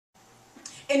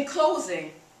In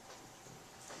closing,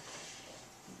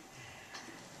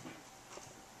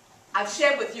 I've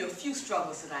shared with you a few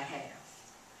struggles that I have,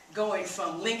 going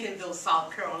from Lincolnville,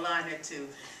 South Carolina, to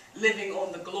living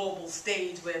on the global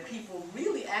stage where people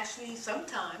really actually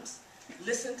sometimes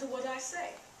listen to what I say.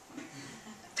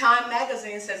 Time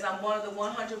magazine says I'm one of the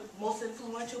 100 most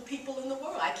influential people in the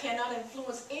world. I cannot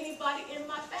influence anybody in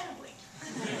my family.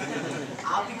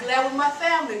 I'll be glad when my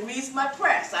family reads my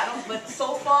press. I don't, but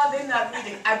so far they're not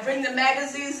reading. I bring the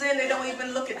magazines in, they don't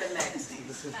even look at the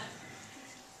magazines.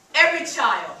 Every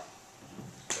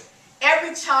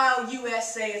Child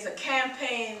USA is a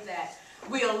campaign that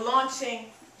we are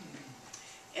launching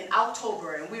in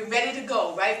October, and we're ready to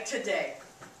go right today.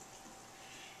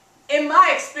 In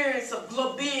my experience of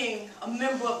being a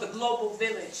member of the global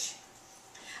village,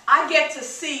 I get to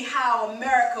see how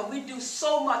America, we do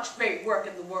so much great work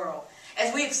in the world.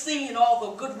 As we've seen all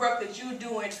the good work that you're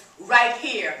doing right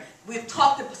here. We've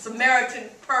talked about Samaritan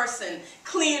person,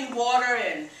 clean water,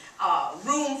 and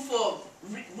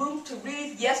room to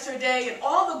read yesterday, and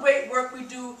all the great work we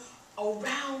do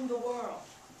around the world.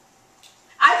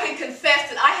 I can confess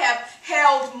that I have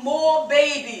held more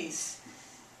babies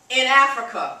in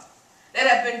Africa that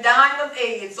have been dying of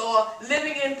AIDS or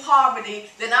living in poverty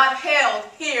than I've held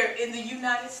here in the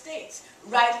United States,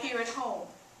 right here at home.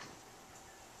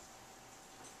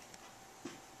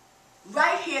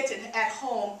 Right here at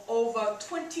home, over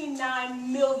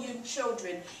 29 million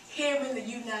children here in the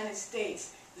United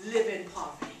States live in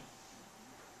poverty.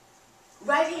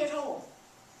 Right here at home.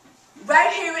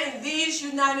 Right here in these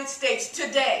United States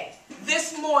today,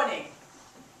 this morning,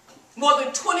 more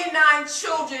than 29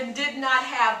 children did not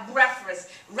have breakfast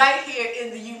right here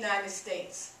in the United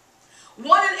States.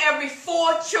 1 in every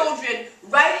 4 children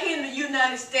right here in the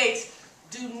United States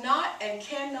do not and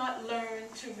cannot learn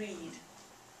to read.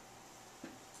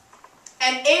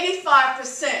 And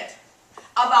 85%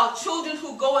 of our children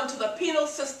who go into the penal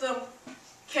system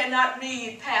cannot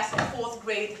read past the 4th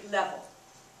grade level.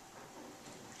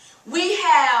 We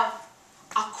have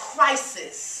a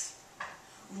crisis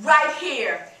right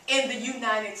here in the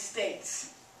United States.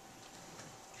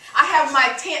 I have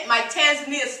my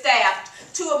Tanzania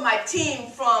staff. 2 of my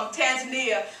team from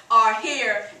Tanzania are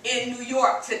here in New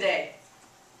York today.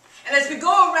 And as we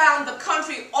go around the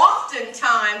country,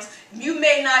 oftentimes, you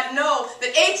may not know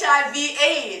that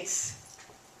HIV/AIDS,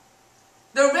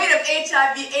 the rate of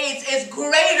HIV/AIDS is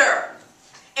greater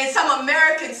in some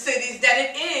American cities than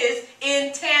it is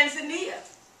in Tanzania.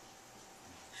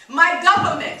 My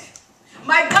government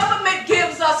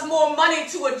gives us more money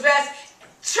to address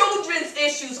children's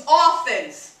issues,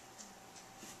 orphans,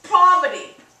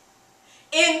 poverty,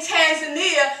 in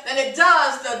Tanzania than it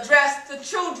does to address the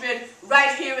children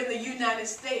right here in the United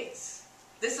States.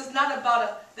 This is not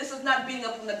beating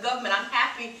up on the government. I'm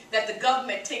happy that the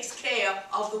government takes care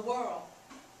of the world.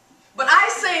 But I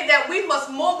say that we must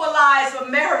mobilize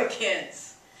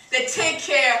Americans that take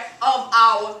care of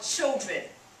our children.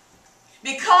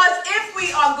 Because if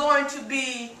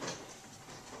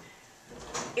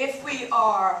we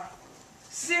are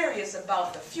serious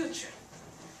about the future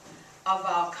of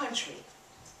our country,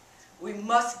 we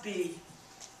must be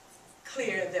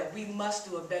clear that we must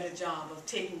do a better job of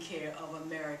taking care of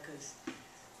America's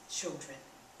children.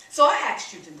 So I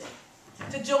asked you today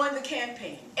to join the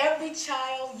campaign, Every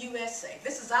Child USA.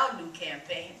 This is our new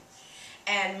campaign.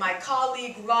 And my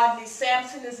colleague Rodney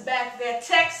Sampson is back there.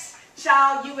 Text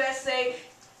Child USA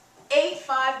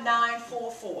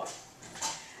 85944.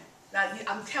 Now,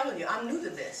 I'm telling you, I'm new to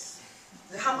this.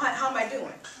 How am I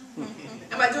doing?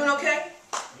 Am I doing okay?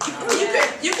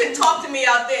 You can talk to me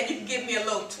out there and you can give me a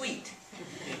little tweet.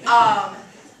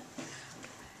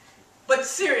 But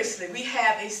seriously, we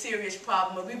have a serious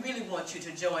problem, and we really want you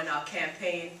to join our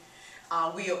campaign.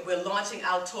 We're launching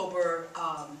October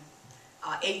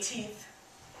 18th,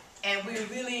 and we're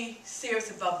really serious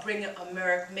about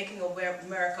making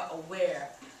America aware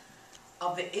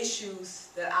of the issues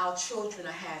that our children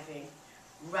are having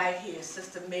right here.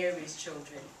 Sister Mary's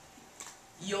children,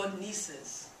 your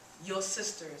nieces, your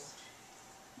sisters,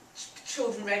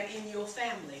 children right in your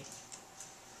family.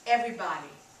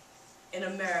 Everybody in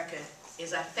America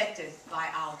is affected by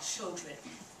our children.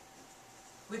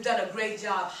 We've done a great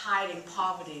job hiding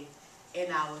poverty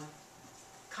in our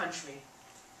country.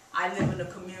 I live in a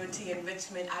community in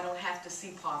Richmond. I don't have to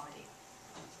see poverty.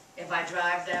 If I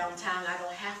drive downtown, I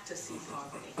don't have to see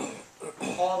poverty.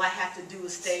 All I have to do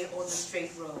is stay on the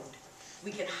straight road.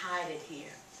 We can hide it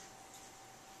here.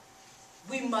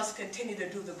 We must continue to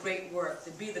do the great work,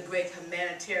 to be the great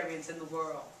humanitarians in the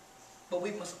world. But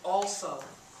we must also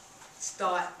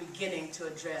start beginning to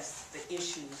address the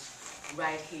issues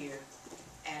right here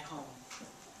at home.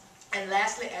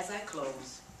 lastly, as I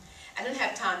close, I didn't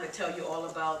have time to tell you all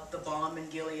about the Balm in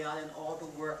Gilead and all the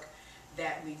work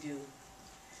that we do.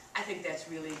 I think that's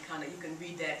really kind of, you can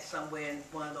read that somewhere in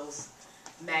one of those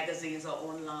magazines or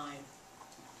online.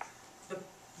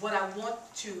 What I want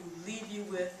to leave you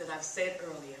with, that I've said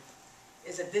earlier,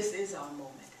 is that this is our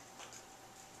moment.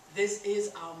 This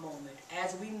is our moment.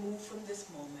 As we move from this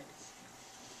moment,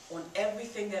 on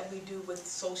everything that we do with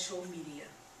social media,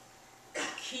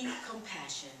 keep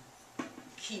compassion,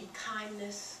 keep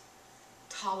kindness,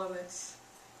 tolerance,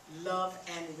 love,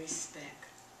 and respect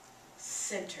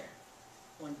center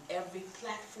on every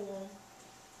platform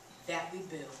that we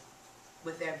build,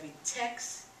 with every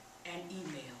text and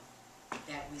email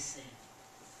that we send.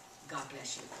 God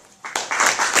bless you.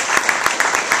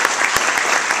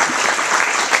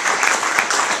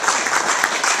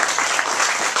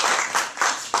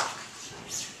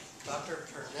 Dr.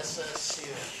 Pernessa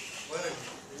Seele,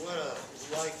 what a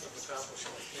life of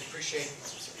accomplishment. We appreciate,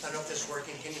 I don't know if this is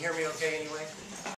working. Can you hear me okay anyway?